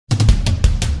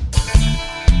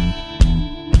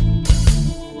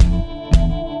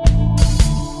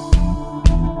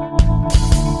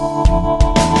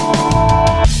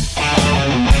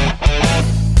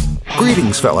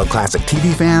Greetings, fellow classic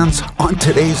TV fans. On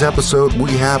today's episode,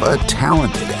 we have a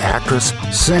talented actress,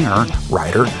 singer,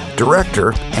 writer,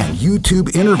 director, and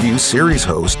YouTube interview series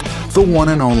host, the one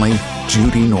and only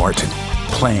Judy Norton.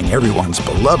 Playing everyone's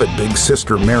beloved big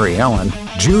sister Mary Ellen,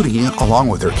 Judy, along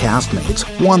with her castmates,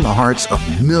 won the hearts of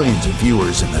millions of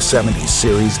viewers in the 70s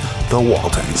series The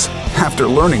Waltons. After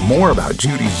learning more about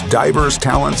Judy's diverse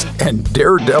talents and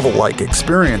daredevil-like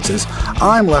experiences,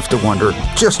 I'm left to wonder,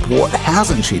 just what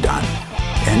hasn't she done?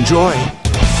 Enjoy!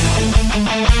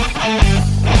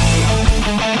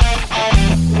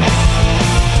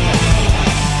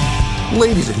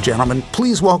 Ladies and gentlemen,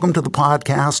 please welcome to the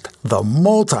podcast, the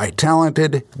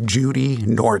multi-talented Judy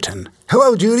Norton.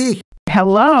 Hello, Judy.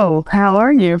 Hello. How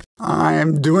are you?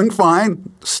 I'm doing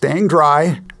fine. Staying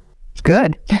dry.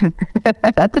 Good.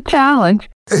 That's a challenge.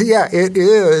 Yeah, it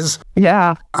is.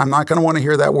 Yeah. I'm not going to want to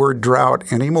hear that word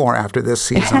drought anymore after this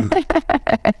season.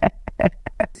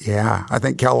 Yeah, I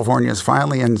think California is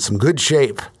finally in some good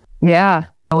shape. Yeah,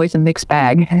 always a mixed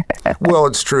bag. Well,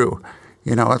 it's true.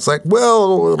 You know, it's like,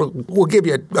 well, we'll give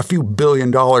you a few $1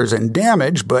 billion in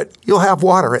damage, but you'll have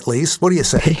water at least. What do you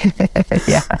say?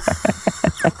 Yeah.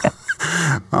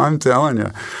 I'm telling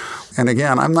you. And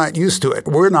again, I'm not used to it.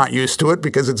 We're not used to it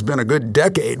because it's been a good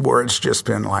decade where it's just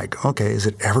been like, okay, is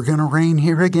it ever going to rain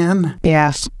here again?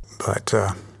 Yes. But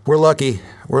we're lucky.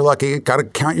 We're lucky. Got to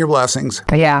count your blessings.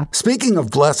 Yeah. Speaking of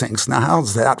blessings, now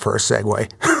how's that for a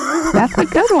segue? That's a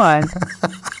good one.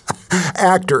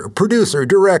 Actor, producer,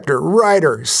 director,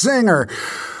 writer, singer,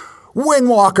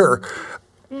 windwalker,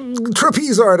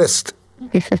 trapeze artist.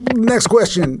 Next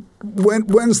question.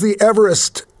 When's the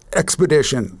Everest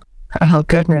expedition? Oh,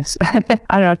 goodness. I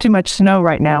don't know. Too much snow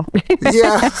right now.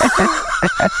 Yeah.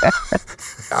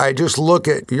 I just look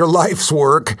at your life's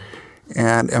work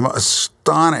and am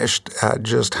astonished at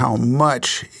just how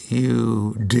much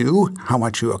you do, how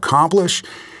much you accomplish,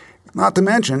 not to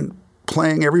mention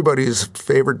playing everybody's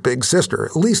favorite big sister,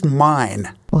 at least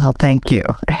mine. Well, thank you.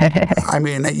 I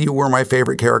mean, you were my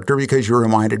favorite character because you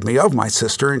reminded me of my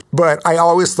sister, but I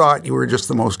always thought you were just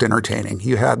the most entertaining.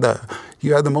 You had the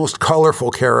most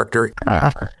colorful character.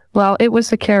 Well, it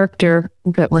was a character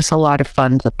that was a lot of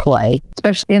fun to play,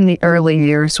 especially in the early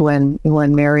years when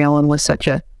Mary Ellen was such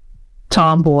a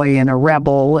tomboy and a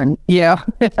rebel, and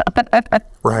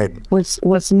right,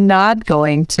 was not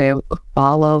going to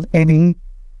follow any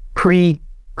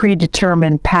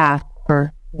predetermined path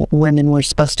for women were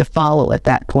supposed to follow at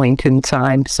that point in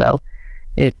time. So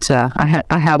I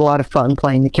had a lot of fun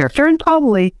playing the character, and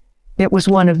probably it was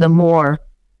one of the more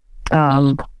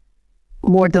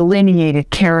delineated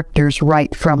characters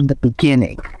right from the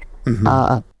beginning.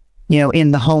 Mm-hmm.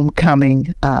 In the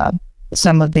Homecoming,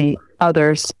 some of the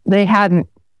others, they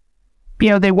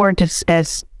weren't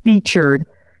as featured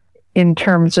in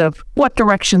terms of what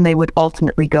direction they would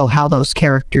ultimately go, how those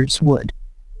characters would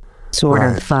sort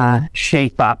of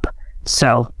shape up.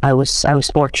 So I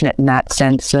was fortunate in that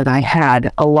sense that I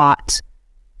had a lot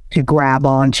to grab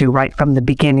onto right from the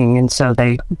beginning, and so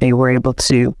they were able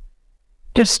to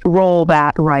just roll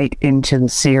that right into the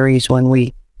series when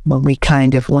we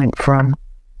kind of went from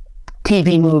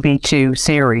TV movie to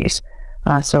series.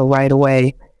 So right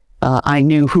away, I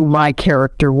knew who my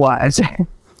character was.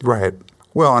 Right.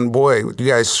 Well, and boy, you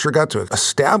guys sure got to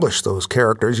establish those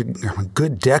characters. A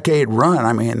good decade run.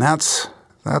 I mean, that's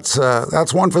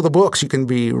one for the books. You can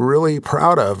be really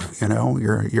proud of,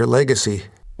 your legacy.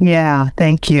 Yeah,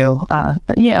 thank you. I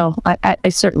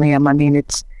certainly am. I mean,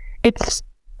 it's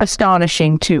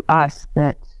astonishing to us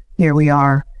that here we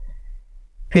are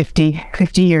 50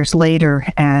 years later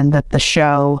and that the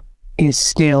show is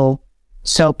still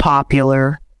so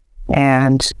popular,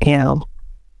 and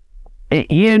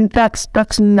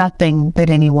that's nothing that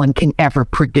anyone can ever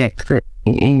predict. That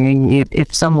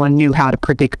if someone knew how to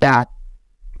predict that,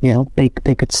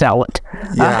 they could sell it.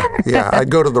 Yeah, I'd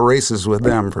go to the races with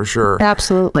them for sure.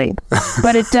 Absolutely.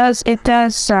 But it does.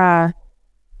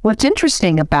 What's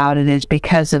interesting about it is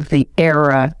because of the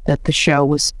era that the show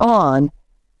was on.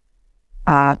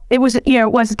 It was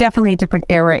definitely a different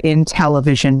era in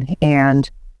television, and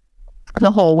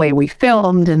the whole way we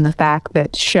filmed, and the fact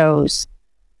that shows.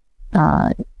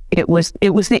 It was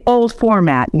the old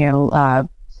format.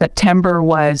 September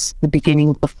was the beginning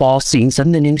of the fall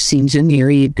season, the new season.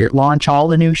 You'd launch all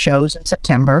the new shows in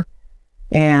September,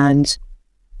 and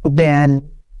then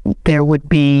there would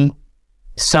be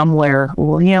somewhere,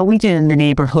 we did in the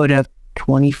neighborhood of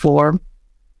 24,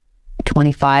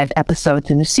 25 episodes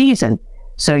in a season.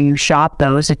 So you shot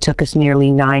those. It took us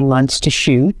nearly 9 months to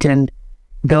shoot, and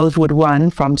those would run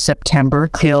from September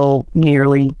till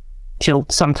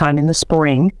sometime in the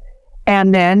spring.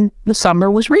 And then the summer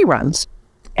was reruns.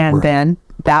 And then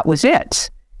that was it.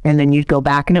 And then you'd go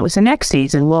back and it was the next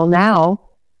season. Well, now,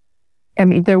 I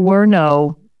mean, there were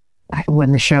no,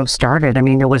 when the show started, I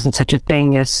mean, there wasn't such a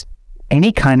thing as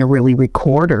any kind of really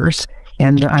recorders.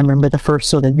 And I remember the first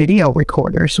sort of video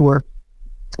recorders were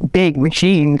big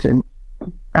machines. And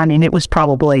I mean, it was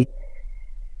probably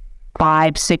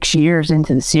 5-6 years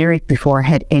into the series before I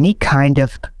had any kind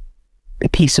of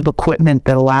piece of equipment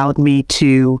that allowed me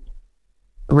to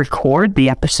record the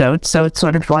episode. So it's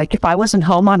sort of like if I wasn't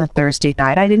home on a Thursday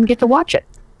night, I didn't get to watch it.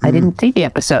 I didn't see the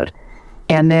episode.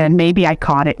 And then maybe I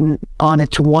caught it on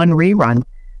its one rerun.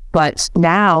 But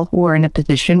now we're in a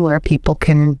position where people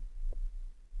can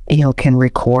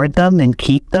record them and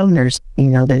keep them. There's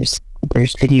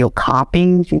video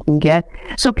copying you can get.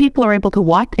 So people are able to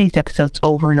watch these episodes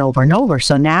over and over and over.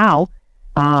 So now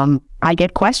I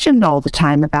get questioned all the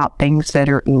time about things that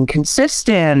are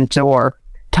inconsistent or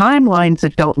timelines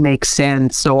that don't make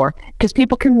sense, or because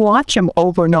people can watch them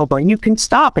over and over, and you can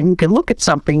stop and you can look at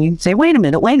something and you can say, wait a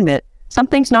minute,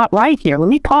 something's not right here. Let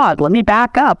me pause, let me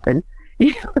back up. And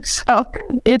so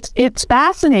it's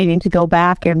fascinating to go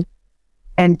back and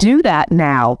do that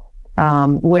now,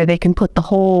 where they can put the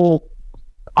whole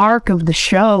arc of the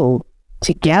show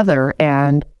together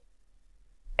and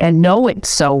know it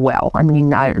so well. I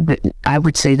mean, I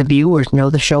would say the viewers know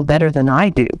the show better than I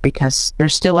do, because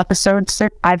there's still episodes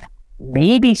that I've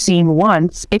maybe seen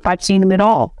once, if I've seen them at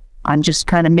all. I'm just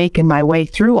kind of making my way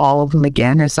through all of them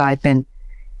again, as I've been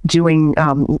doing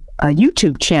a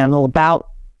YouTube channel about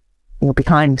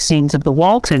behind the scenes of the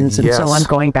Waltons. And so I'm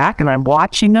going back and I'm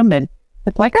watching them, and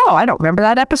it's like, oh, I don't remember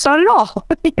that episode at all.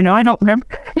 I don't remember.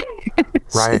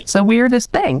 It's the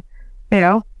weirdest thing.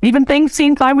 Even things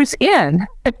scenes I was in.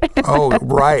 Oh,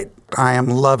 right. I am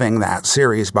loving that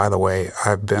series, by the way.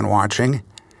 I've been watching.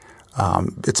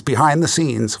 It's behind the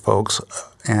scenes, folks,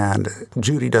 and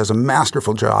Judy does a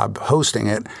masterful job hosting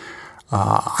it.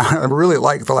 I really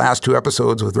liked the last 2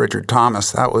 episodes with Richard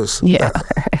Thomas. That was... Yeah.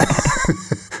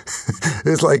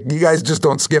 It's like, you guys just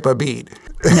don't skip a beat.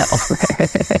 No.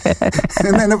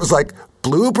 And then it was like,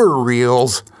 blooper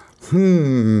reels.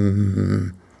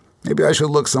 Maybe I should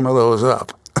look some of those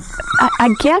up.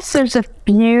 I guess there's a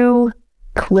few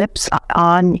clips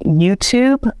on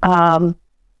YouTube.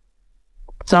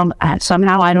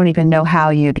 Somehow I don't even know how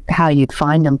you'd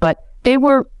find them, but they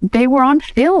were on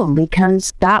film,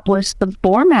 because that was the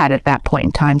format at that point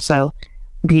in time. So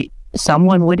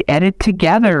someone would edit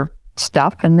together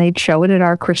stuff and they'd show it at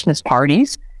our Christmas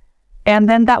parties, and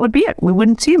then that would be it. We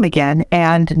wouldn't see them again,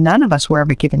 and none of us were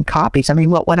ever given copies. I mean,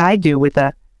 what would I do with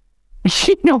a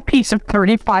piece of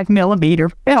 35 millimeter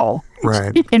film?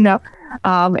 Right.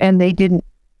 And they didn't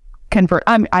convert.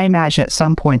 I imagine at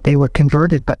some point they were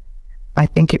converted, but I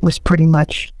think it was pretty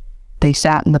much they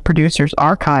sat in the producer's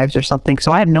archives or something.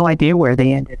 So I have no idea where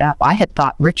they ended up. I had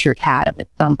thought Richard had them at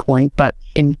some point, but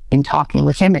in talking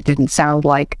with him, it didn't sound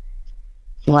like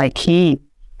he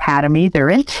had them either.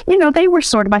 And, they were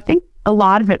sort of, I think a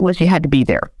lot of it was you had to be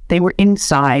there. They were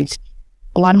inside.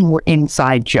 A lot of them were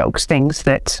inside jokes, things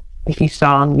that if you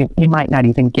saw them, you might not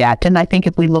even get. And I think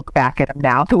if we look back at them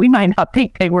now, we might not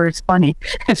think they were as funny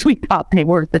as we thought they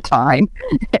were at the time.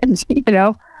 And,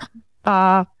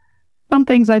 some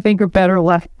things I think are better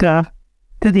left to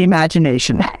the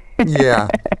imagination. Yeah.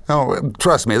 Oh,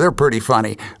 trust me, they're pretty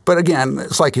funny. But again,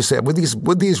 it's like you said, with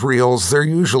these reels, they're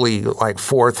usually like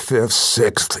 4th, 5th,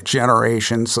 6th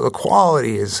generation. So the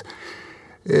quality is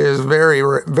very,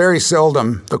 very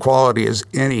seldom the quality is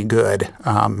any good.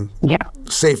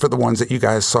 Save for the ones that you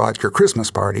guys saw at your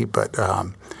Christmas party. But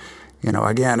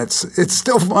again, it's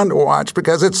still fun to watch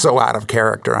because it's so out of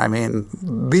character. I mean,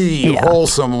 the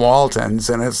wholesome Waltons,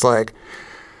 and it's like,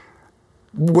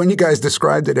 when you guys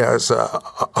described it as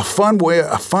a fun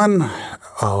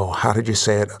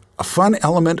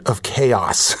element of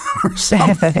chaos or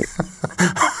something.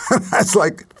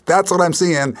 That's what I'm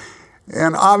seeing.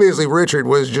 And obviously Richard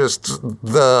was just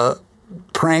the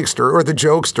prankster or the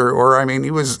jokester, or I mean,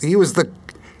 he was the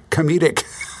comedic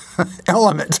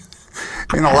element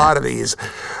in a lot of these.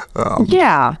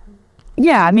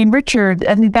 Yeah, I mean, Richard,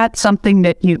 I mean, that's something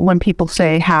that when people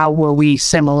say, how were we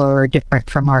similar or different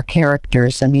from our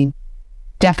characters? I mean,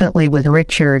 definitely with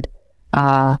Richard,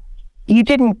 you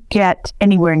didn't get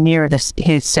anywhere near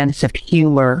his sense of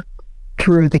humor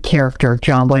through the character of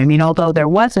John Boy. I mean, although there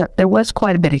was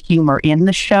quite a bit of humor in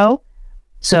the show,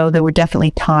 so there were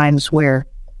definitely times where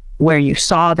you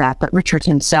saw that. But Richard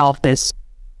himself is,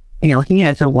 he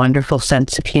has a wonderful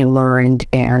sense of humor, and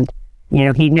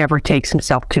he never takes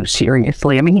himself too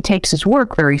seriously. I mean, he takes his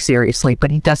work very seriously, but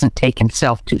he doesn't take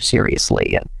himself too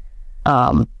seriously.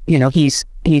 And,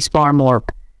 he's far more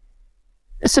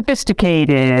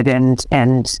sophisticated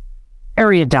and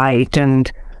erudite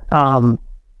and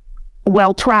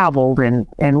well-traveled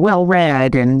and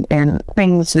well-read and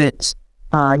things that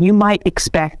you might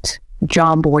expect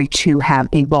John Boy to have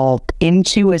evolved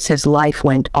into as his life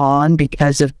went on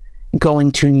because of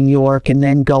going to New York and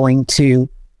then going to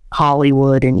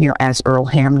Hollywood and, as Earl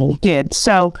Hamlin did.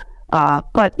 So,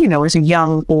 but, as a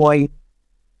young boy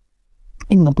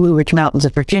in the Blue Ridge Mountains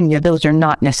of Virginia, those are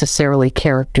not necessarily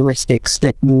characteristics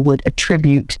that you would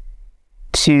attribute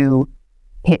to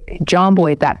John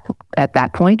Boy at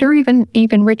that point, or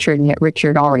even Richard. And yet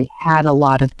Richard already had a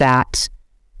lot of that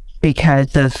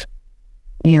because of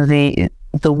the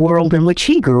world in which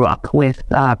he grew up, with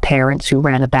parents who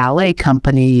ran a ballet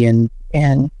company and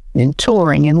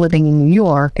touring and living in New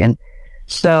York, and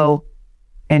so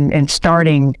and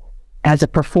starting as a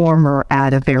performer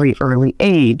at a very early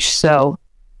age. So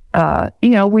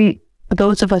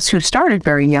those of us who started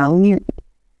very young,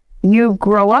 you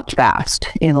grow up fast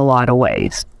in a lot of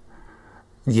ways.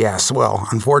 Yes, well,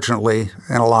 unfortunately,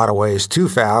 in a lot of ways, too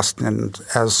fast. And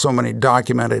as so many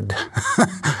documented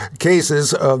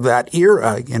cases of that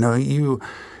era, I know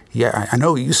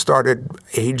you started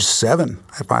age 7,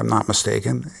 if I'm not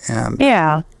mistaken. And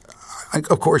yeah,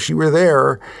 of course, you were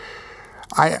there.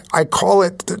 I call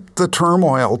it the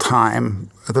turmoil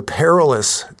time, the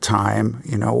perilous time,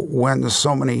 when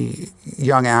so many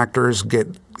young actors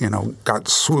got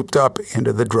swooped up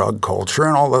into the drug culture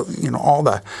and all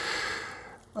the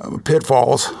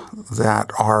pitfalls that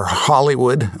are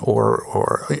Hollywood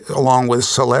or along with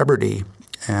celebrity.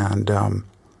 And,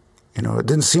 it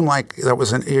didn't seem like that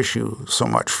was an issue so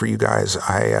much for you guys.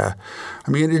 I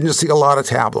mean, you didn't see a lot of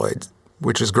tabloids,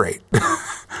 which is great.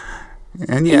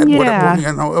 And yet,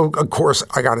 of course,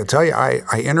 I got to tell you,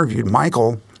 I interviewed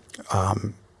Michael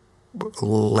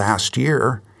last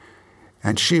year,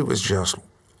 and she was just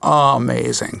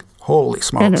amazing. Holy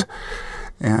smokes. Mm-hmm.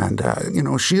 And,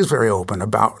 she's very open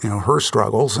about, her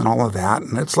struggles and all of that.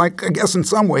 And it's like, I guess in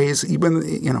some ways, even,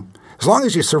 as long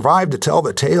as you survive to tell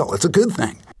the tale, it's a good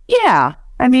thing. Yeah.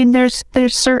 I mean, there's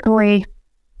certainly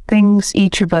things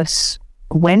each of us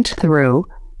went through,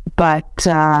 but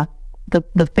the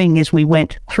thing is we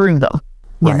went through them,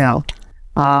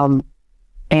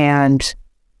 and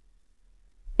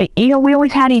we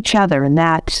always had each other, and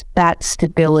that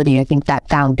stability, I think that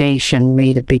foundation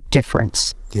made a big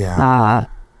difference. Yeah.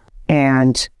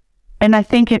 And I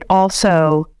think it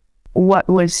also, what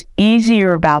was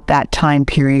easier about that time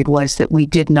period was that we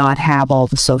did not have all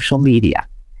the social media.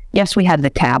 Yes, we had the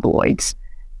tabloids,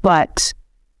 but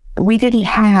we didn't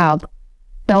have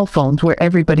cell phones where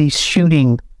everybody's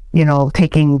shooting,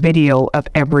 taking video of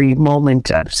every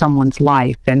moment of someone's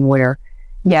life, and where,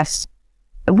 yes,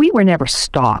 we were never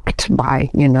stalked by,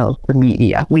 the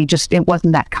media. It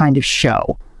wasn't that kind of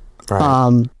show.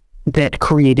 Right. That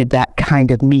created that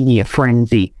kind of media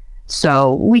frenzy.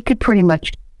 So we could pretty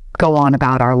much go on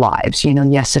about our lives.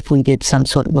 Yes, if we did some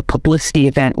sort of a publicity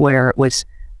event where it was,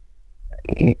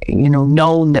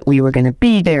 known that we were going to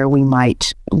be there, we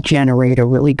might generate a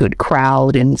really good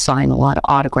crowd and sign a lot of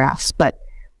autographs. But,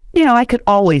 I could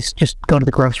always just go to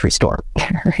the grocery store,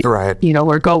 right?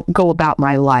 Or go about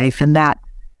my life. And that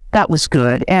was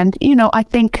good. And, I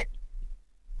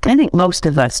think most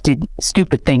of us did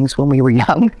stupid things when we were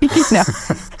young.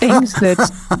 Things that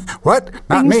what?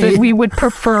 Not things me. That we would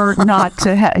prefer not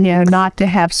to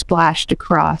have splashed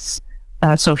across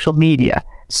social media.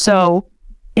 So,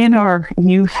 in our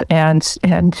youth and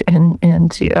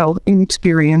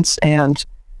inexperience and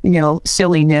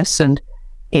silliness, and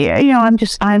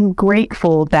I'm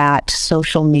grateful that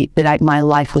my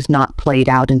life was not played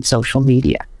out in social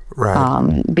media.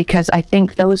 Right. Because I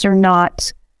think those are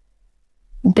not.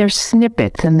 They're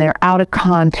snippets, and they're out of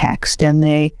context, and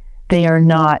they are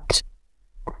not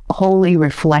wholly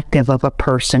reflective of a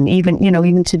person.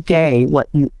 Even today,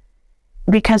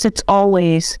 because it's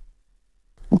always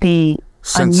the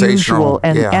unusual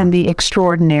and the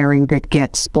extraordinary that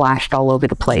gets splashed all over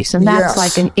the place, and that's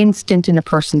like an instant in a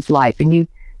person's life, and you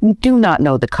do not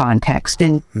know the context.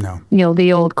 And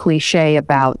the old cliche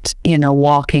about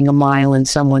walking a mile in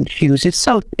someone's shoes is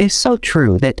so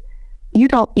true, that you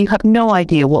have no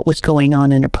idea what was going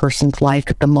on in a person's life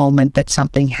at the moment that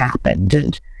something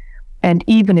happened. And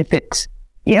even if it's,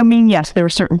 yes, there are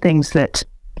certain things that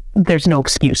there's no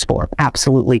excuse for,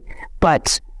 absolutely.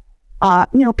 But,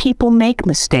 people make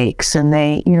mistakes, and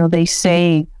they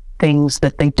say things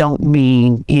that they don't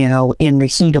mean, in the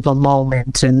heat of a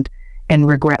moment and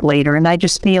regret later. And I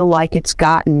just feel like I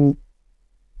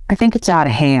think it's out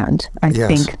of hand. I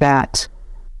think that,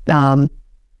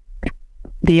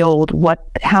 the old,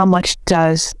 how much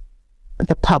does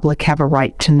the public have a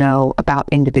right to know about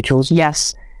individuals.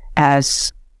 Yes,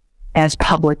 as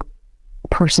public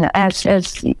person,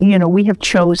 as you know, we have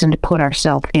chosen to put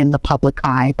ourselves in the public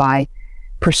eye by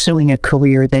pursuing a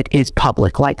career that is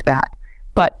public like that.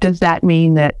 But does that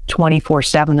mean that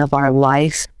 24/7 of our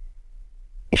life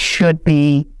should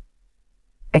be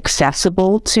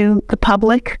accessible to the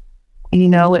public? You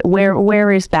know,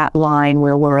 where is that line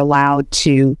where we're allowed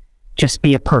to just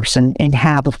be a person and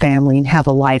have a family and have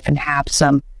a life and have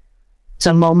some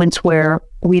moments where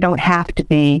we don't have to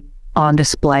be on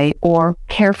display or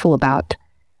careful about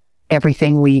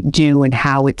everything we do and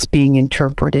how it's being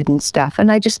interpreted and stuff.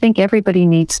 And I just think everybody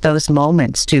needs those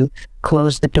moments to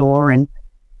close the door and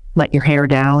let your hair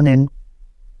down and,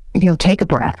 you know, take a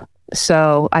breath.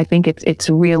 So I think it's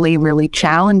really, really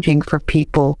challenging for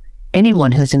people,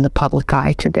 anyone who's in the public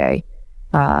eye today,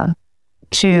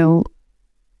 to,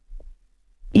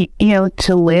 you know,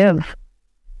 to live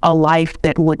a life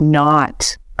that would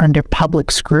not, under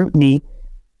public scrutiny,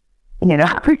 you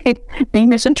know, be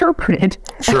misinterpreted.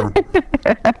 Sure.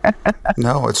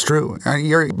 No, it's true.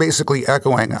 You're basically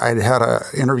echoing. I had an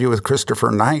interview with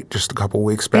Christopher Knight just a couple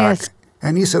weeks back, yes.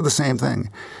 And he said the same thing.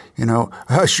 You know,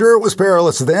 sure, it was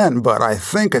perilous then, but I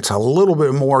think it's a little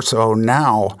bit more so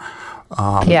now.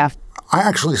 Yeah. I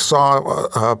actually saw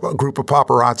a group of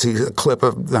paparazzi, a clip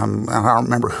of them, and I don't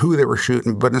remember who they were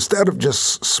shooting, but instead of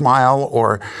just smile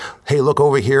or, hey, look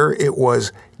over here, it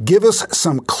was, give us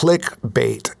some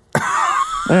clickbait.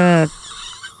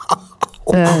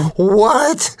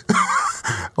 What?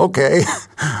 Okay,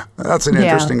 that's an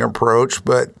interesting approach,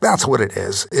 but that's what it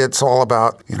is. It's all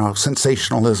about, you know,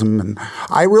 sensationalism, and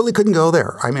I really couldn't go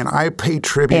there. I mean, I pay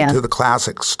tribute to the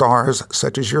classic stars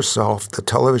such as yourself, the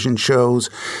television shows,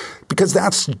 because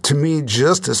that's, to me,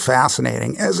 just as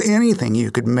fascinating as anything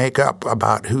you could make up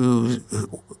about who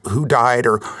died,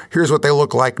 or here's what they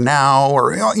look like now,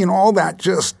 or, you know, all that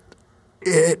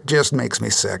it just makes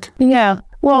me sick. Yeah.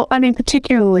 Well, I mean,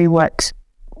 particularly what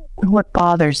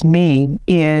bothers me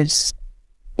is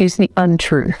the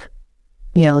untruth.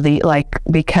 You know,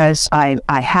 because I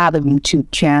have a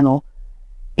YouTube channel,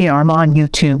 you know, I'm on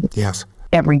YouTube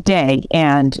every day.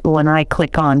 And when I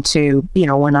click on to, you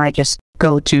know, when I just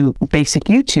go to basic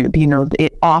YouTube, you know,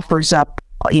 it offers up,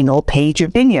 you know, a page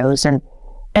of videos,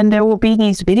 and there will be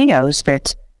these videos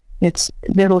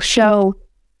that'll show,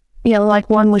 you know, like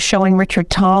one was showing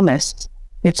Richard Thomas.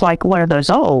 It's like one of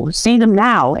those, see them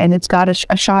now. And it's got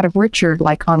a shot of Richard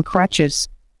like on crutches,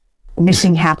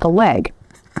 missing half a leg,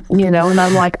 you know, and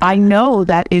I'm like, I know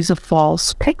that is a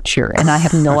false picture and I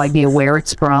have no idea where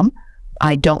it's from.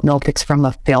 I don't know if it's from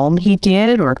a film he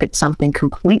did or if it's something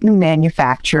completely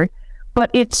manufactured,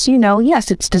 but it's, you know, yes,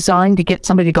 it's designed to get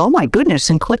somebody to go, oh my goodness,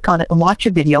 and click on it and watch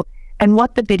a video. And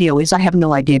what the video is, I have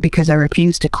no idea because I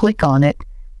refuse to click on it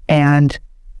and,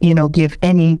 you know, give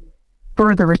any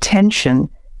further attention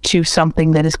to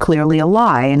something that is clearly a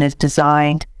lie and is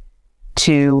designed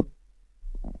to,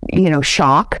 you know,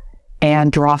 shock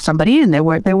and draw somebody in. There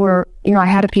were, you know, I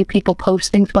had a few people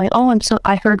post things going,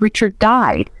 I heard Richard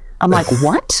died. I'm like,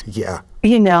 what? Yeah.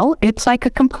 You know, it's like a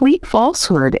complete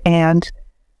falsehood. And,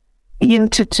 you know,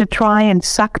 to try and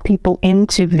suck people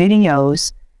into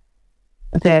videos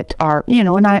that are, you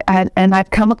know, and I've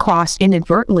come across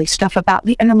inadvertently stuff about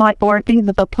me, and I'm like, or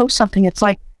they'll post something, it's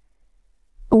like,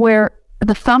 where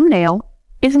the thumbnail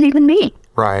isn't even me.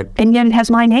 Right. And yet it has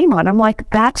my name on it. I'm like,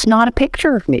 that's not a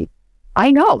picture of me.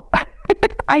 I know.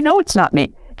 I know it's not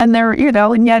me. And they're, you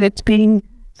know, and yet it's being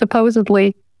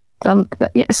supposedly,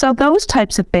 so those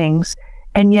types of things.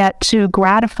 And yet to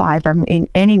gratify them in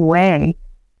any way,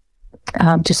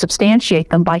 to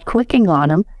substantiate them by clicking on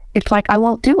them, it's like, I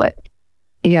won't do it.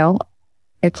 You know,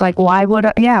 it's like, why would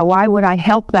I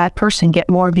help that person get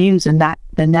more views and that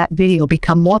video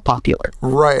become more popular?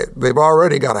 Right. They've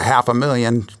already got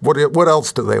 500,000. What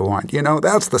else do they want? You know,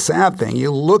 that's the sad thing.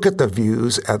 You look at the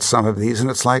views at some of these and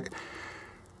it's like,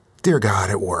 dear God,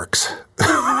 it works.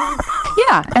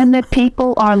 Yeah. And that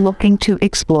people are looking to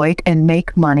exploit and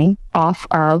make money off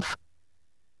of,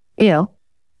 you know,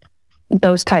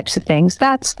 those types of things.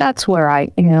 That's where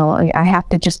I have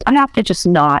to just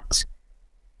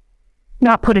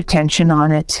not put attention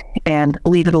on it and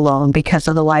leave it alone, because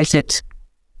otherwise it's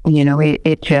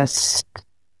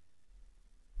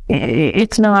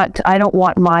not, I don't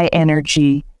want my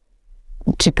energy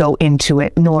to go into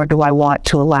it, nor do I want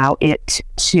to allow it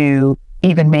to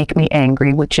even make me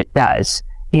angry, which it does.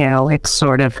 You know, it's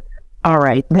sort of, all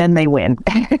right, then they win.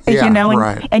 Yeah, you know,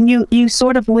 right. And you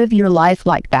sort of live your life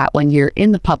like that when you're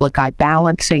in the public eye,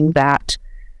 balancing that,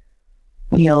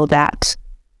 you know, that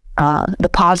the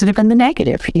positive and the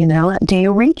negative. You know, do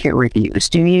you read your reviews?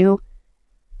 Do you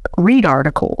read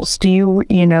articles? Do you,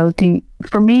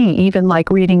 for me, even like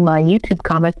reading my YouTube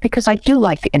comments, because I do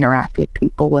like to interact with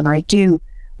people and I do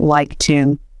like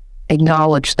to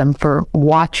acknowledge them for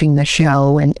watching the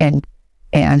show and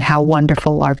how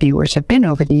wonderful our viewers have been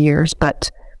over the years.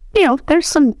 But,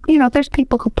 there's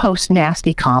people who post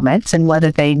nasty comments, and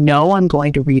whether they know I'm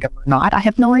going to read them or not, I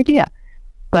have no idea.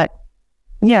 But,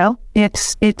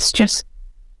 it's just,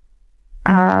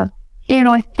 I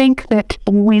think that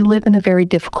we live in a very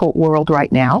difficult world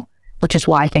right now, which is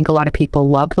why I think a lot of people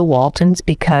love the Waltons,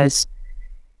 because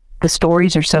the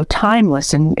stories are so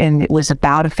timeless, and it was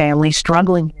about a family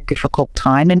struggling in a difficult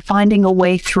time and finding a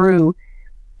way through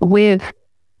with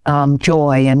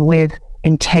joy and with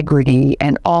integrity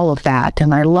and all of that.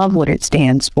 And I love what it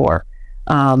stands for.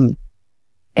 And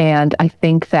I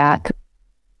think that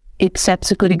it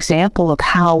sets a good example of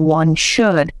how one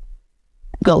should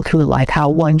go through life, how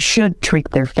one should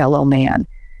treat their fellow man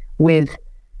with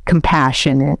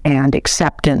compassion and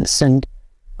acceptance and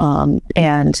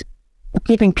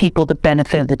giving people the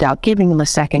benefit of the doubt, giving them a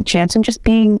second chance, and just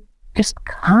being just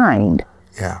kind.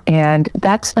 Yeah. And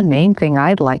that's the main thing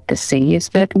I'd like to see, is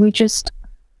that we just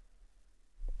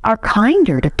are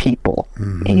kinder to people,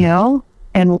 and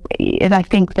I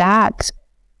think that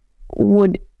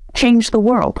would change the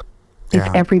world if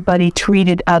everybody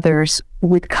treated others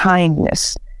with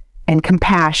kindness and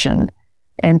compassion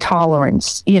and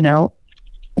tolerance, I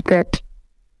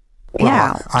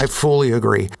fully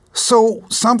agree. So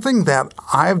something that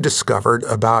I've discovered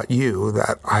about you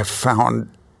that I've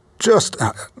found just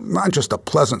not just a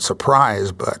pleasant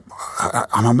surprise, but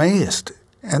I'm amazed.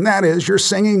 And that is your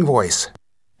singing voice.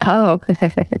 Oh,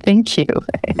 thank you.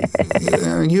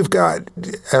 You've got,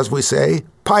 as we say,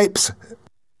 pipes.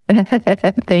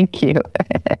 Thank you.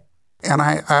 And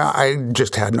I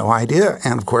just had no idea.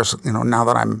 And of course, now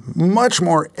that I'm much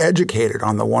more educated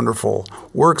on the wonderful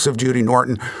works of Judy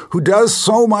Norton, who does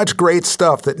so much great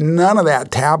stuff that none of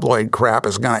that tabloid crap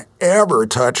is going to ever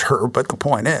touch her. But the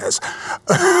point is,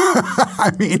 I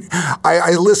mean,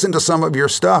 I listen to some of your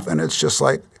stuff and it's just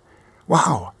like,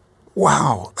 wow,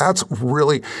 that's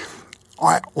really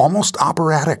almost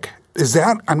operatic. Is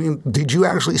that, did you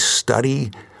actually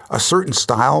study a certain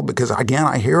style? Because again,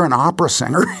 I hear an opera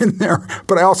singer in there,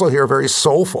 but I also hear a very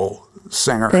soulful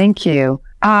singer. Thank you.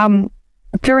 I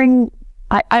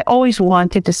always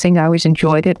wanted to sing. I always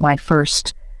enjoyed it. My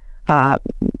first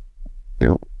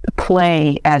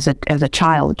play as a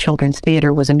child, children's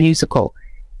theater, was a musical.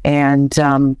 And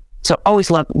so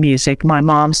always loved music. My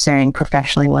mom sang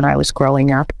professionally when I was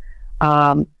growing up.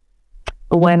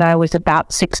 When I was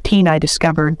about 16, I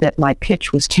discovered that my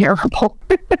pitch was terrible.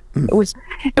 It was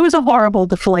a horrible,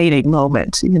 deflating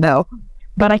moment,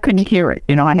 but I couldn't hear it.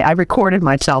 I recorded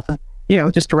myself,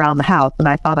 just around the house, and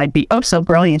I thought I'd be so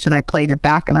brilliant, and I played it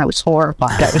back, and I was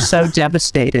horrified. I was so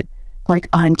devastated. Like,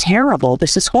 I'm terrible.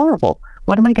 This is horrible.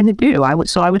 What am I going to do? I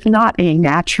was not a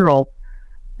natural,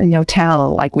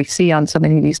 talent like we see on so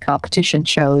many of these competition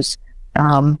shows.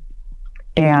 And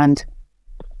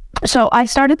so I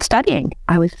started studying.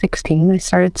 I was 16. I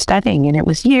started studying, and it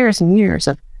was years and years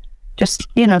of just,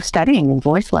 studying and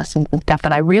voice lessons and stuff.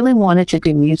 And I really wanted to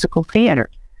do musical theater.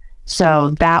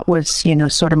 So that was,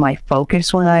 sort of my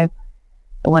focus when I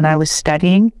was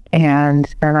studying.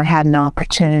 And then I had an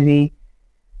opportunity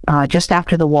just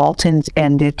after the Waltons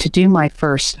ended to do my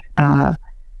first,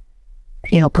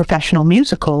 professional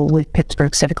musical with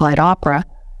Pittsburgh Civic Light Opera.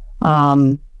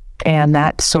 And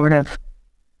that sort of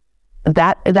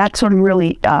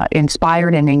really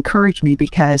inspired and encouraged me,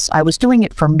 because I was doing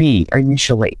it for me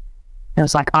initially. It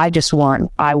was like, I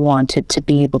wanted to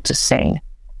be able to sing.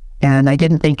 And I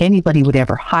didn't think anybody would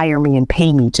ever hire me and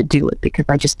pay me to do it, because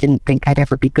I just didn't think I'd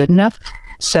ever be good enough.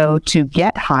 So to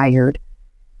get hired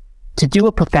to do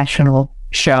a professional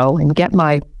show and get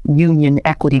my union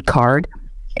equity card,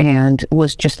 and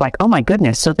was just like, oh my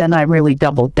goodness. So then I really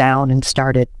doubled down and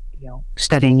started,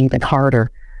 studying even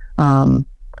harder.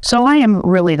 So I am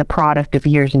really the product of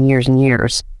years and years and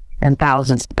years, and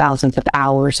thousands of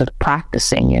hours of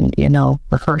practicing and,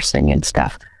 rehearsing and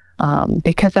stuff,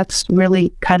 because that's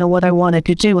really kind of what I wanted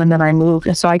to do. And then I moved,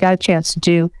 and so I got a chance to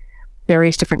do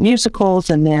various different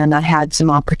musicals, and then I had some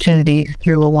opportunity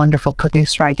through a wonderful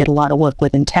producer I did a lot of work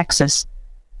with in Texas,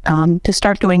 to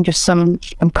start doing just some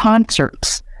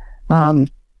concerts.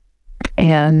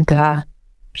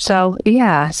 So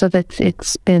that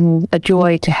it's been a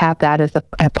joy to have that as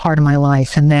a part of my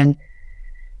life. And then,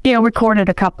 recorded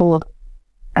a couple of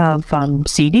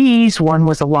CDs. One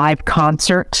was a live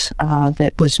concert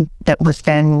that was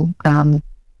then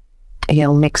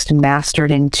mixed and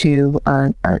mastered into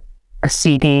a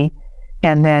CD.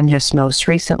 And then just most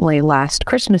recently, last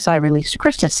Christmas, I released a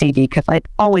Christmas CD because I'd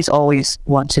always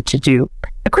wanted to do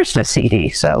a Christmas CD.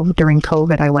 So during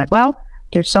COVID, I went, well,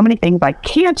 there's so many things I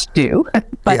can't do,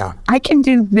 but I can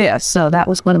do this. So that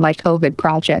was one of my COVID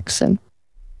projects, and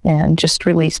just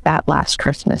released that last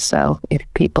Christmas. So if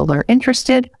people are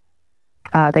interested,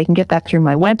 they can get that through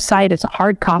my website. It's a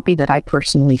hard copy that I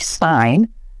personally sign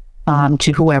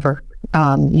to whoever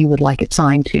you would like it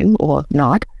signed to or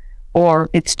not, or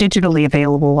it's digitally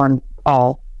available on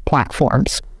all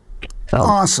platforms. So,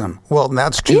 awesome. Well,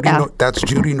 that's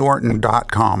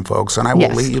JudyNorton.com, folks, and I will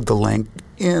leave the link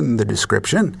in the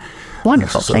description.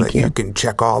 Wonderful, so thank that you. You can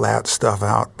check all that stuff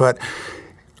out. But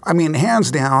I mean,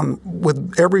 hands down,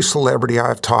 with every celebrity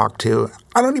I've talked to,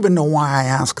 I don't even know why I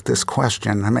ask this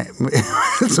question. I mean,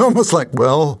 it's almost like,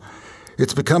 well,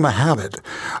 it's become a habit.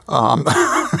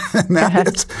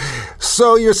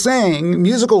 So you're saying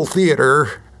musical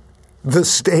theater, the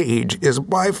stage, is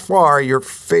by far your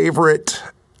favorite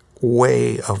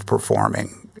way of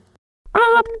performing?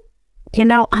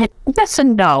 Yes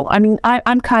and no. I mean,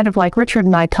 I'm kind of like Richard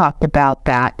and I talked about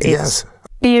that. Yes.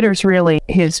 Theater's really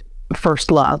his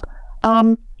first love.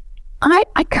 I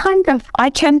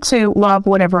tend to love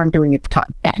whatever I'm doing at the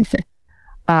time.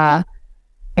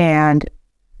 And,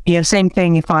 same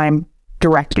thing if I'm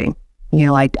directing.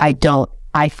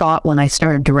 I thought when I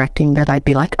started directing that I'd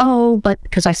be like, but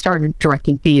because I started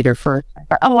directing theater first,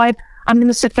 I'm going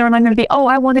to sit there and I'm going to be,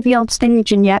 I want to be on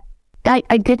stage. And yet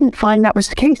I didn't find that was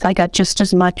the case. I got just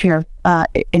as much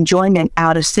enjoyment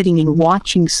out of sitting and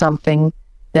watching something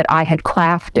that I had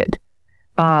crafted.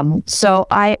 So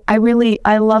I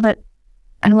love it.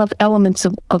 I love elements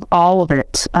of all of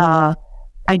it.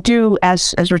 I do,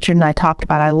 as Richard and I talked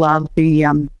about, I love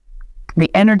the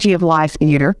energy of live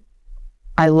theater.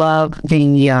 I love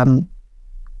the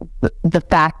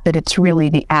fact that it's really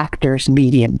the actor's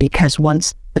medium, because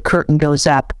once the curtain goes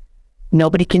up,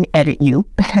 nobody can edit you.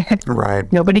 Right.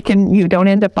 You don't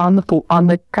end up on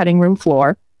the cutting room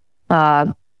floor.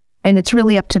 And it's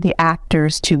really up to the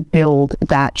actors to build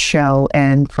that show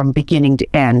and from beginning to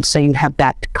end. So you have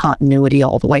that continuity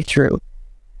all the way through.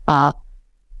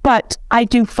 But I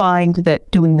do find that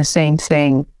doing the same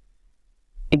thing,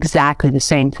 exactly the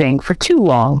same thing for too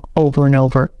long, over and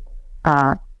over,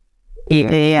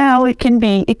 it can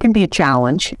be a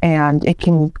challenge, and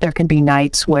there can be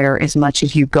nights where, as much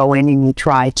as you go in and you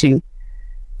try to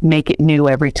make it new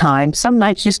every time, some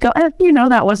nights just go,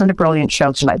 that wasn't a brilliant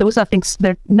show tonight. There was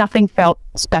nothing felt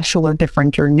special or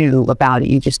different or new about it.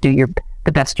 You just do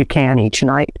the best you can each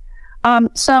night.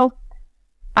 So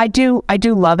I do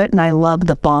love it, and I love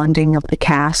the bonding of the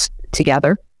cast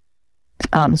together.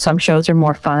 Some shows are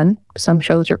more fun. Some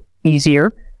shows are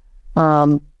easier.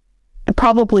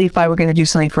 Probably if I were going to do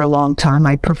something for a long time,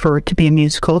 I'd prefer it to be a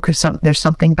musical, because there's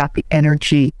something about the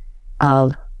energy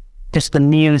of just the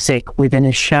music within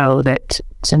a show that,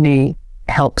 to me,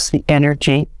 helps the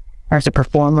energy as a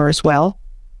performer as well.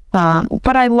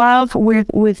 But I love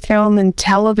with film and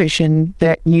television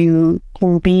that you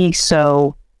can be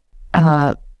so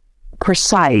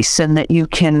precise, and that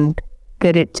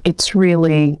it's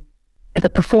really, the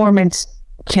performance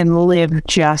can live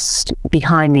just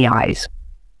behind the eyes.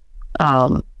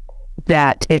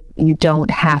 That you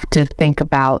don't have to think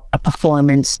about a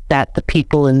performance that the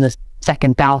people in the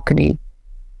second balcony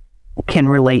can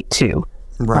relate to.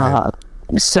 Right.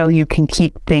 So you can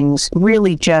keep things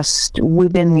really just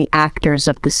within the actors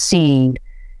of the scene,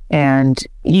 and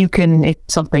if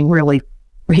something really,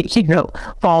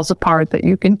 falls apart, that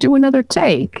you can do another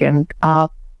take. And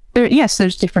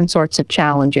there's different sorts of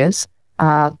challenges.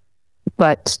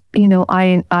 But,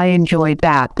 I enjoyed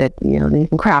that you can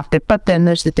craft it. But then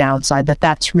there's the downside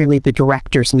that's really the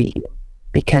director's medium,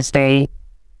 because they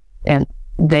are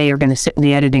going to sit in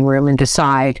the editing room and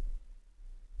decide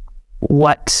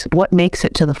what makes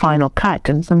it to the final cut.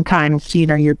 And sometimes,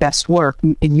 your best work,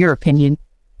 in your opinion,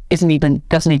 doesn't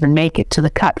even make it to the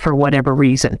cut for whatever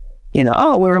reason.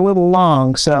 We're a little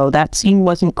long, so that scene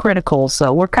wasn't critical,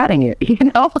 so we're cutting it,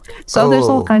 So there's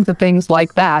all kinds of things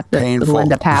like that will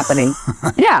end up happening.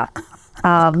 Yeah.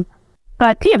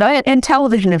 But, and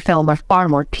television and film are far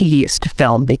more tedious to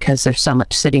film, because there's so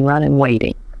much sitting around and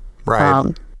waiting.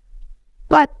 Right.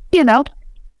 But,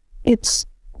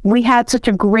 we had such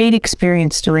a great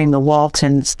experience during the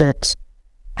Waltons that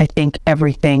I think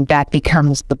everything that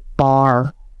becomes the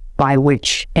bar by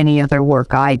which any other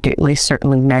work I do is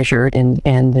certainly measured, and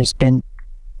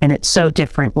it's so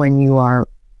different when you are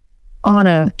on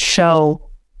a show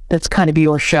that's kind of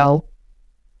your show,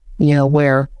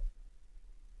 where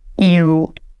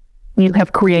you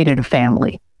have created a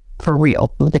family for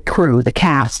real, with the crew, the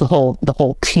cast, the whole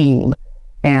team,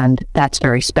 And that's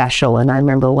very special. And I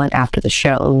remember after the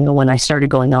show, when I started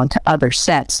going on to other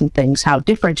sets and things, how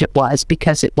different it was,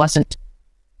 because it wasn't,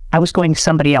 I was going to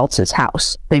somebody else's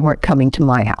house. They weren't coming to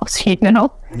my house,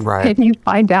 Right. And you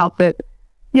find out that,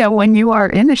 when you are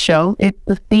in a show,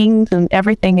 the themes and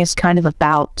everything is kind of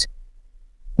about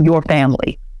your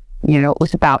family. It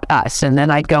was about us. And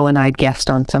then I'd go and I'd guest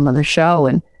on some of the show,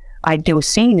 and I'd do a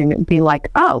scene, and it'd be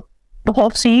like, oh, the whole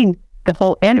scene,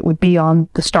 and it would be on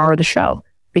the star of the show,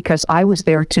 because I was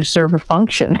there to serve a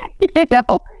function.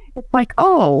 It's like,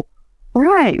 oh,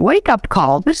 right, wake up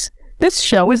call. This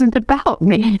show isn't about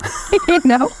me.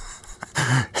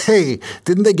 Hey,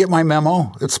 didn't they get my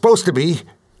memo? It's supposed to be.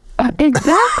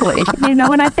 Exactly.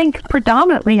 And I think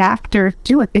predominantly actors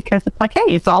do it because it's like, hey,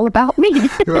 it's all about me.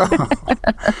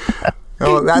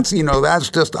 That's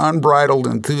just unbridled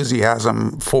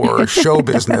enthusiasm for show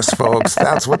business, folks.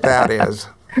 That's what that is.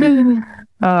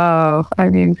 Oh, I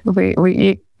mean,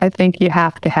 I think you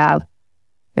have to have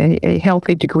a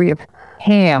healthy degree of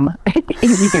ham in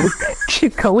you to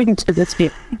go into this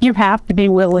field. You have to be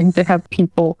willing to have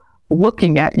people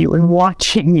looking at you and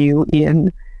watching you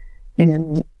in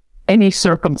any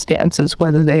circumstances,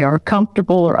 whether they are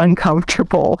comfortable or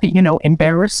uncomfortable,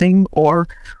 embarrassing or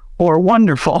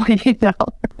wonderful,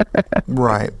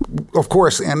 Right. Of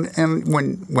course. And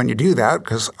when you do that,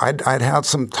 because I'd had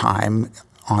some time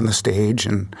on the stage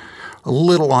and a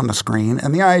little on the screen.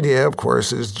 And the idea, of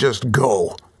course, is just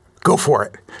go for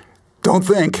it. Don't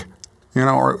think,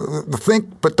 or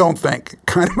think, but don't think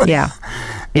kind of. Yeah.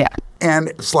 And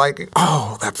it's like,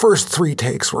 oh, that first 3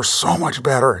 takes were so much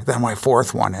better than my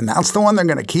 4th one. And that's the one they're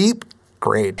going to keep.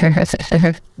 Great.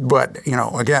 But,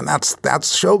 again,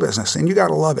 that's show business, and you got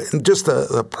to love it. And just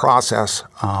the process.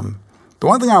 The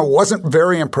one thing I wasn't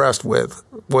very impressed with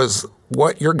was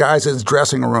what your guys'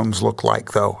 dressing rooms look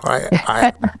like, though.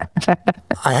 I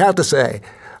have to say,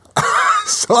 I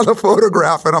saw the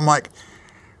photograph, and I'm like,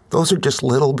 those are just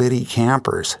little bitty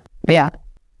campers. Yeah.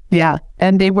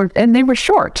 And they were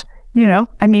short.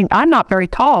 I mean, I'm not very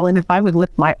tall, and if I would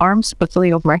lift my arms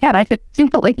supposedly over my head, I could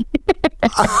feel it.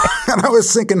 And I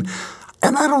was thinking,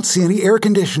 and I don't see any air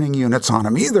conditioning units on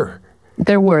them either.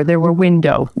 There were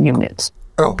window units.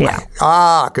 Oh,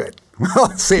 yeah. Good. Well,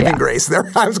 saving grace there.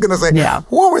 I was going to say,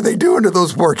 what were they doing to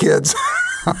those poor kids?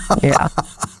 Yeah.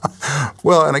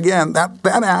 Well, and again, that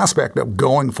aspect of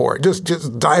going for it,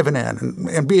 just diving in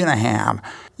and being a ham,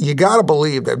 you got to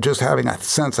believe that just having a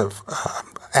sense of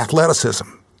athleticism.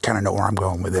 Kind of know where I'm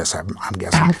going with this, I'm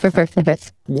guessing.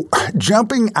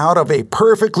 Jumping out of a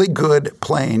perfectly good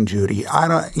plane, Judy, I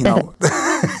don't,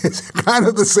 it's kind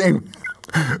of the same.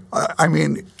 I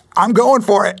mean, I'm going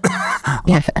for it.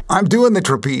 I'm doing the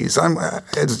trapeze.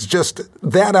 It's just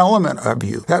that element of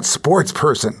you, that sports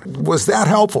person. Was that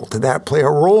helpful? Did that play a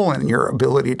role in your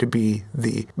ability to be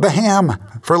the ham,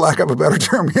 for lack of a better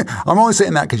term? I'm only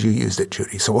saying that because you used it,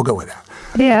 Judy, so we'll go with that.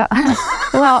 Yeah.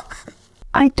 Well,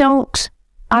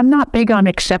 I'm not big on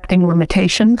accepting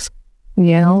limitations,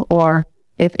 or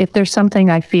if there's something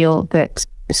I feel that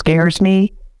scares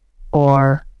me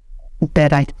or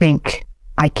that I think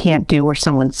I can't do or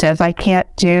someone says I can't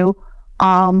do,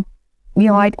 I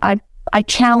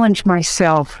challenge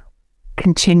myself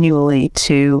continually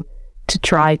to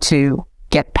try to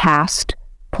get past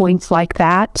points like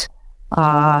that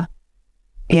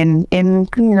in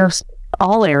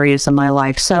all areas of my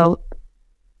life. So,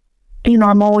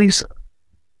 I'm always,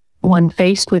 when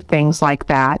faced with things like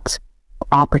that,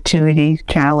 opportunities,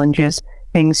 challenges,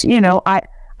 things,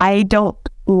 I don't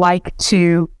like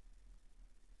to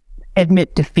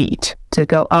admit defeat, to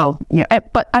go,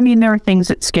 but I mean, there are things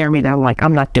that scare me that I'm like,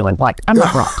 I'm not doing, like, I'm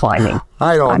not rock climbing.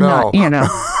 I don't know.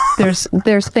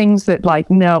 There's things that like,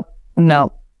 no,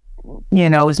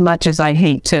 as much as I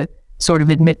hate to sort of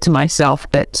admit to myself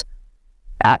that,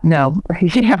 no,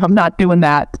 I'm not doing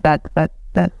that.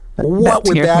 What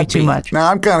would that be? Too much.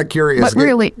 Now, I'm kind of curious. But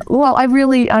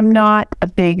really, I'm not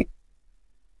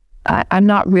I'm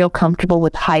not real comfortable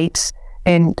with heights.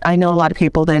 And I know a lot of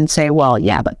people then say, well,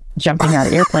 yeah, but jumping out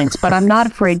of airplanes, but I'm not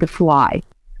afraid to fly.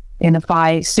 And if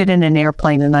I sit in an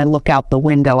airplane and I look out the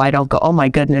window, I don't go, oh my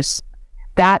goodness,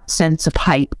 that sense of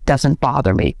height doesn't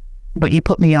bother me. But you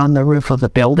put me on the roof of a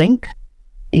building,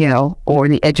 or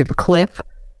the edge of a cliff,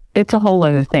 it's a whole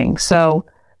other thing. So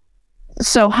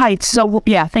heights. So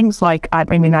yeah, things like, I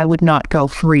would not go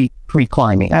free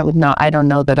climbing. I don't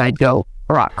know that I'd go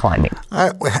rock climbing.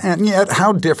 And yet,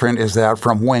 how different is that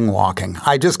from wing walking?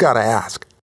 I just got to ask.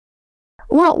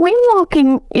 Well, wing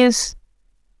walking is,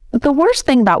 the worst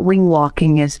thing about wing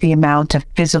walking is the amount of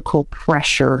physical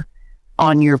pressure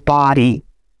on your body,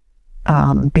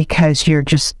 because you're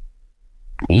just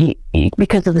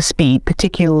because of the speed,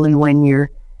 particularly when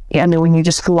when you're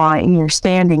just flying, you're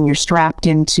standing, you're strapped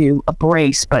into a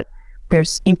brace, but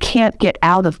you can't get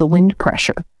out of the wind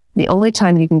pressure. The only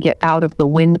time you can get out of the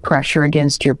wind pressure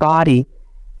against your body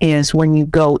is when you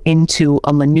go into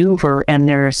a maneuver, and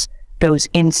there's those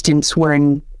instances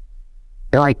when,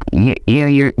 like,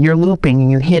 you're looping,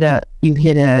 and you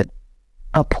hit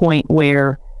a point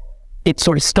where it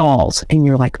sort of stalls, and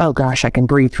you're like, oh gosh, I can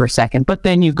breathe for a second, but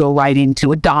then you go right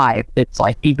into a dive that's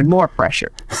like even more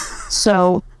pressure.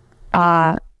 So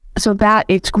that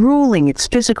it's grueling, it's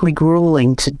physically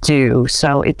grueling to do.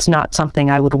 So it's not something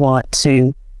I wanted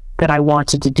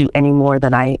to do any more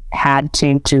than I had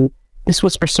to. This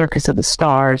was for Circus of the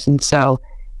Stars, and so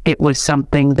it was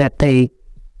something that I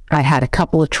had a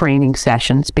couple of training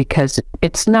sessions, because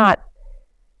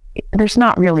there's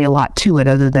not really a lot to it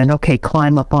other than, okay,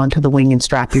 climb up onto the wing and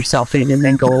strap yourself in and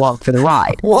then go along for the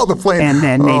ride. Well, the plane, and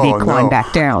then maybe climb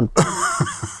back down.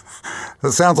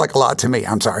 That sounds like a lot to me.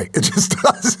 I'm sorry. It just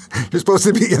does. You're supposed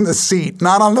to be in the seat,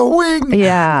 not on the wing.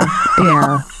 Yeah.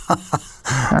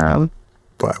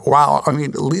 But wow, I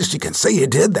mean, at least you can say you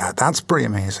did that. That's pretty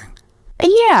amazing.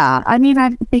 Yeah. I mean,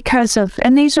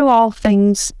 and these are all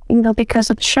things, because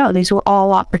of the show. These were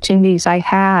all opportunities I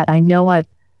had. I know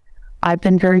I've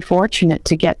been very fortunate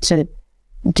to get to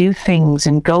do things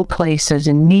and go places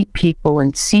and meet people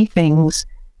and see things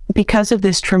because of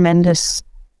this tremendous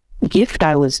gift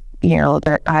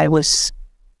that I was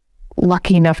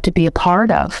lucky enough to be a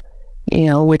part of,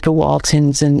 with the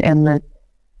Waltons and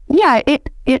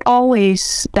it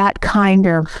always, that kind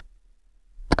of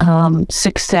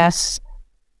success,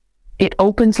 it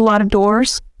opens a lot of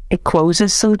doors. It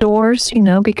closes some doors,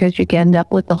 because you end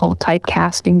up with the whole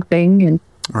typecasting thing. And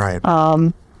right.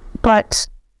 But,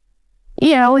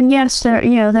 and yes,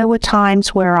 there were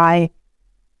times where I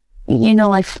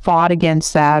fought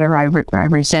against that, or I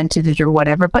resented it or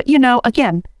whatever. But,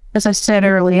 again, as I said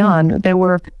early on, there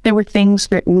were things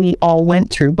that we all went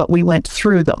through, but we went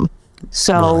through them.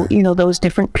 So, right. Those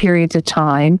different periods of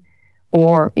time,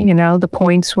 or, the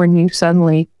points when you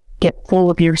suddenly get full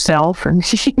of yourself and,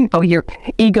 your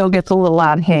ego gets a little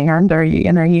out of hand, or,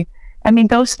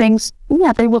 those things,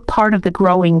 they were part of the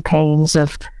growing pains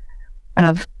of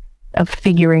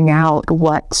figuring out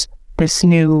what this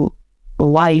new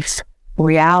life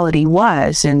reality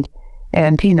was. And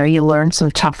you learn some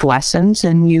tough lessons,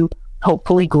 and you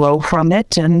hopefully grow from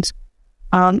it. And,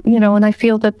 and I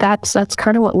feel that's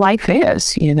kind of what life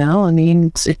is,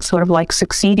 it's sort of like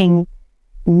succeeding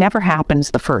never happens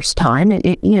the first time.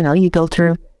 You go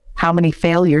through how many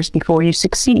failures before you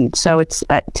succeed. So it's,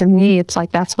 to me, it's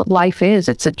like, that's what life is.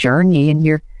 It's a journey,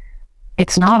 and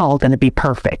it's not all going to be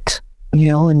perfect, and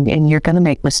you're going to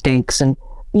make mistakes. And,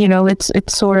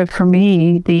 it's sort of, for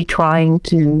me, the trying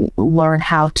to learn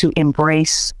how to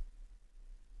embrace,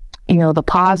 the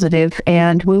positive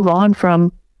and move on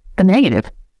from the negative.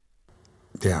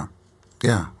 Yeah.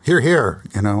 Yeah. Hear.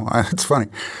 It's funny.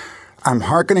 I'm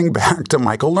hearkening back to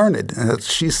Michael Learned.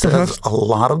 She says a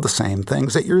lot of the same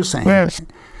things that you're saying. Yes.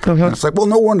 It's like, well,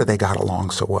 no wonder they got along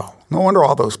so well. No wonder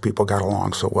all those people got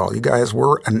along so well. You guys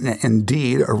were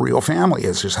indeed a real family,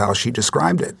 is just how she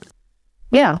described it.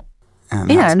 Yeah.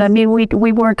 And I mean,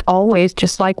 we weren't always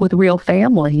just like with real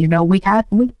family. We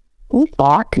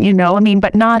fought,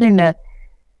 but not in a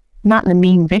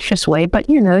mean, vicious way. But,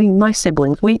 my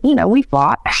siblings, we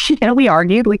fought, we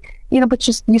argued, but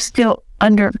just, you still,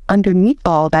 underneath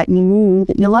all that, you knew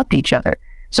that you loved each other.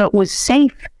 So it was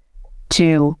safe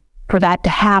for that to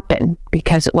happen,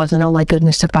 because it wasn't, oh my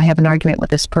goodness, if I have an argument with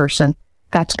this person,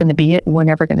 that's going to be it, and we're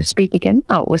never going to speak again.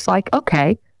 No, it was like,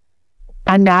 okay,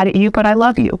 I'm mad at you, but I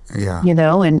love you. Yeah.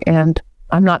 And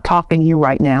I'm not talking to you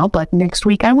right now, but next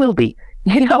week I will be.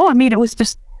 It was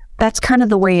just, that's kind of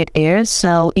the way it is.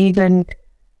 So even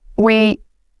we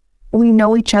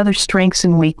know each other's strengths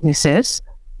and weaknesses,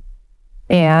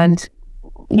 and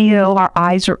our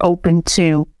eyes are open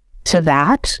to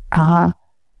that.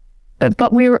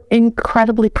 But we were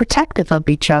incredibly protective of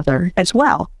each other as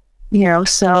well.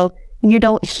 So you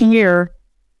don't hear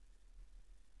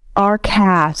our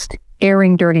cast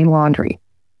airing dirty laundry,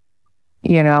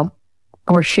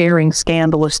 or sharing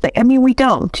scandalous things. We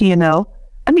don't,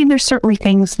 there's certainly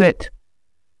things that,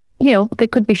 they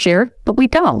could be shared, but we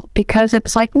don't, because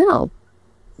it's like, no,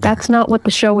 that's not what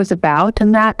the show is about.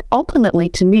 And that ultimately,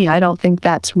 to me, I don't think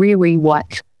that's really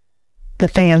what the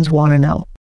fans want to know.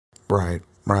 Right.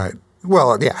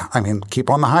 Well, yeah,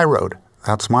 keep on the high road.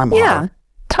 That's my motto. Yeah,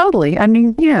 totally.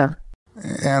 Yeah.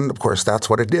 And of course, that's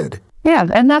what it did. Yeah,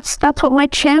 and that's what my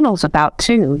channel's about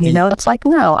too. It's like,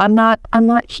 no, I'm not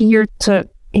here to,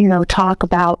 talk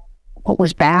about what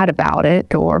was bad about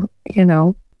it, or, you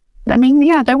know, I mean,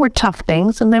 yeah, there were tough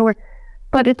things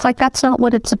but it's like, that's not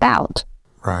what it's about.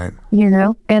 Right. You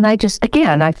know, and I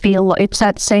feel it's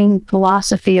that same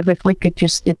philosophy of if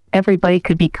everybody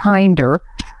could be kinder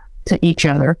to each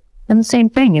other. And the same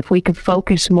thing, if we could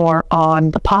focus more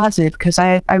on the positive, because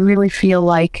I really feel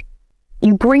like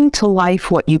you bring to life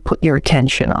what you put your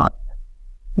attention on.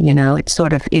 You know, it's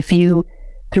sort of, if you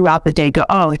throughout the day go,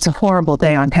 oh, it's a horrible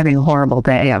day, I'm having a horrible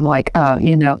day, I'm like,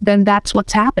 you know, then that's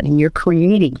what's happening. You're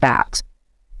creating that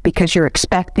because you're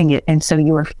expecting it. And so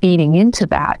you are feeding into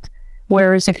that.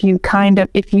 Whereas if you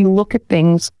look at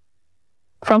things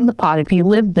from the pot, if you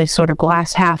live this sort of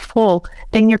glass half full,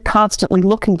 then you're constantly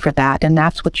looking for that, and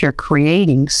that's what you're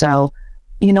creating. So,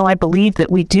 you know, I believe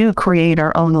that we do create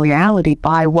our own reality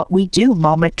by what we do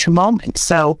moment to moment.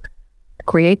 So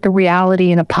create the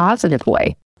reality in a positive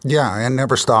way. Yeah, and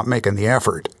never stop making the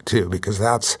effort, too, because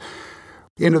that's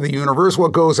into the universe.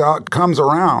 What goes out comes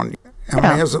around. And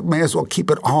may as well keep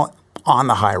it all on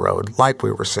the high road, like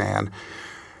we were saying.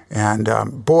 And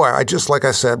boy, like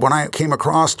I said, when I came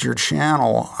across your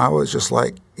channel, I was just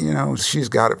like, you know, she's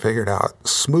got it figured out.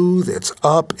 Smooth, it's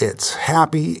up, it's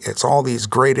happy, it's all these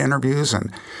great interviews. And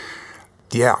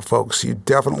yeah, folks, you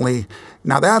definitely,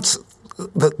 now that's,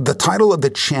 the title of the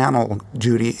channel,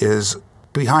 Judy, is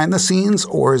Behind the Scenes,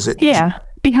 or is it? Yeah,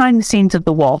 Behind the Scenes of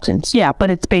the Waltons. Yeah,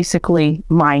 but it's basically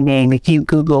my name. If you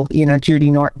Google, you know,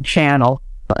 Judy Norton channel,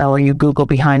 or you Google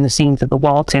Behind the Scenes of the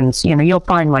Waltons, you know, you'll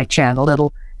find my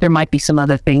channel. There might be some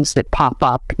other things that pop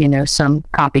up, you know, some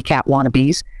copycat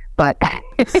wannabes, but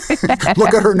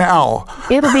look at her now.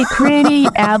 It'll be pretty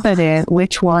evident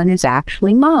which one is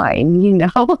actually mine, you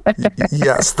know.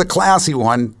 Yes, the classy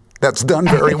one that's done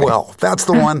very well. That's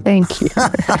the one. Thank you.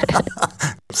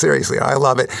 Seriously, I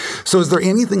love it. So is there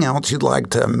anything else you'd like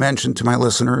to mention to my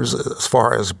listeners as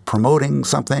far as promoting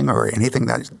something or anything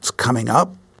that's coming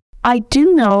up? I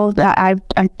do know that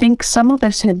I think some of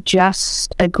us have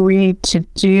just agreed to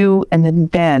do an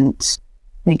event.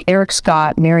 I think Eric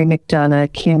Scott, Mary McDonough,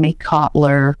 Cammie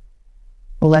Kotler,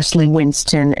 Leslie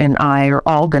Winston, and I are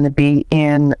all going to be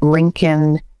in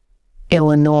Lincoln,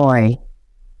 Illinois,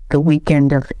 the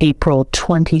weekend of April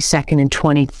 22nd and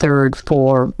 23rd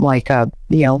for like a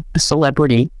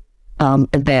celebrity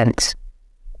event.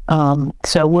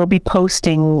 So we'll be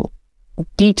posting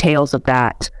details of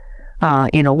that.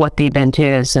 You know, what the event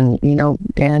is, and, you know,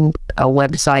 and a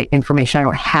website information. I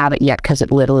don't have it yet because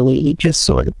it literally just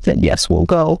sort of said, yes, we'll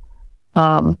go.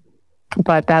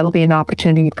 But that'll be an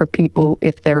opportunity for people,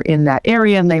 if they're in that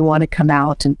area and they want to come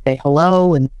out and say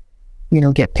hello and, you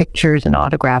know, get pictures and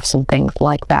autographs and things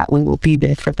like that. We will be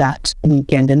there for that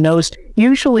weekend. And those,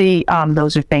 usually,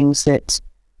 those are things that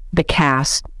the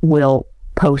cast will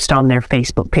post on their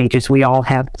Facebook pages. We all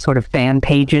have sort of fan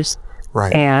pages.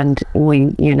 Right. And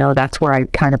you know, that's where I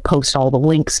kind of post all the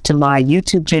links to my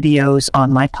YouTube videos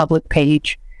on my public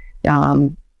page.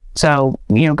 So,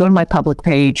 you know, go to my public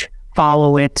page,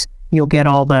 follow it. You'll get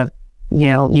all the, you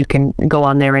know, you can go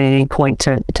on there at any point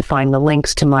to find the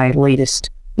links to my latest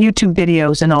YouTube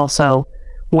videos, and also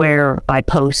where I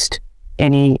post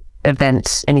any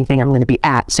events, anything I'm going to be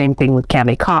at. Same thing with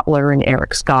Cammie Kotler and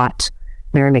Eric Scott,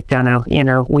 Mary McDonough. You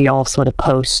know, we all sort of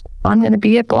post, I'm going to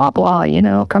be at blah, blah, you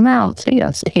know, come out, see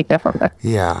us.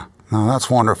 Yeah. No, that's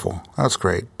wonderful. That's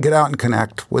great. Get out and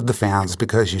connect with the fans,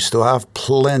 because you still have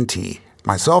plenty,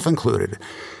 myself included.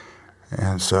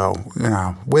 And so, you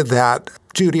know, with that,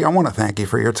 Judy, I want to thank you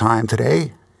for your time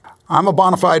today. I'm a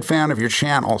bona fide fan of your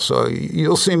channel, so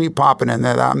you'll see me popping in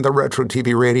there. I'm the Retro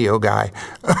TV radio guy.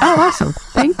 Oh, awesome.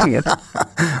 Thank you.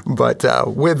 But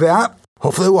with that,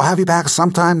 hopefully we'll have you back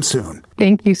sometime soon.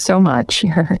 Thank you so much.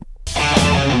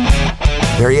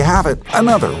 There you have it,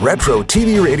 another Retro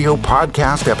TV Radio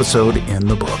podcast episode in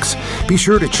the books. Be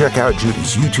sure to check out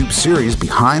Judy's YouTube series,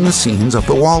 Behind the Scenes of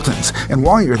the Waltons. And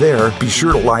while you're there, be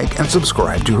sure to like and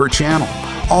subscribe to her channel.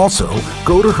 Also,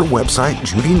 go to her website,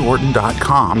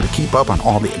 judynorton.com, to keep up on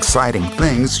all the exciting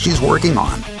things she's working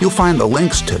on. You'll find the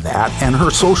links to that and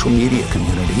her social media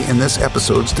community in this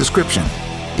episode's description.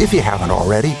 If you haven't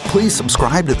already, please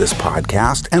subscribe to this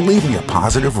podcast and leave me a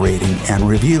positive rating and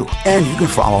review. And you can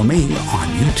follow me on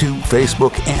YouTube,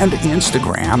 Facebook, and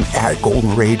Instagram at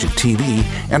Golden Rage of TV,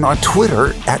 and on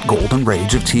Twitter at Golden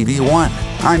Rage of TV1.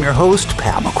 I'm your host,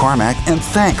 Pat McCormack, and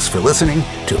thanks for listening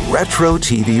to Retro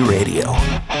TV Radio.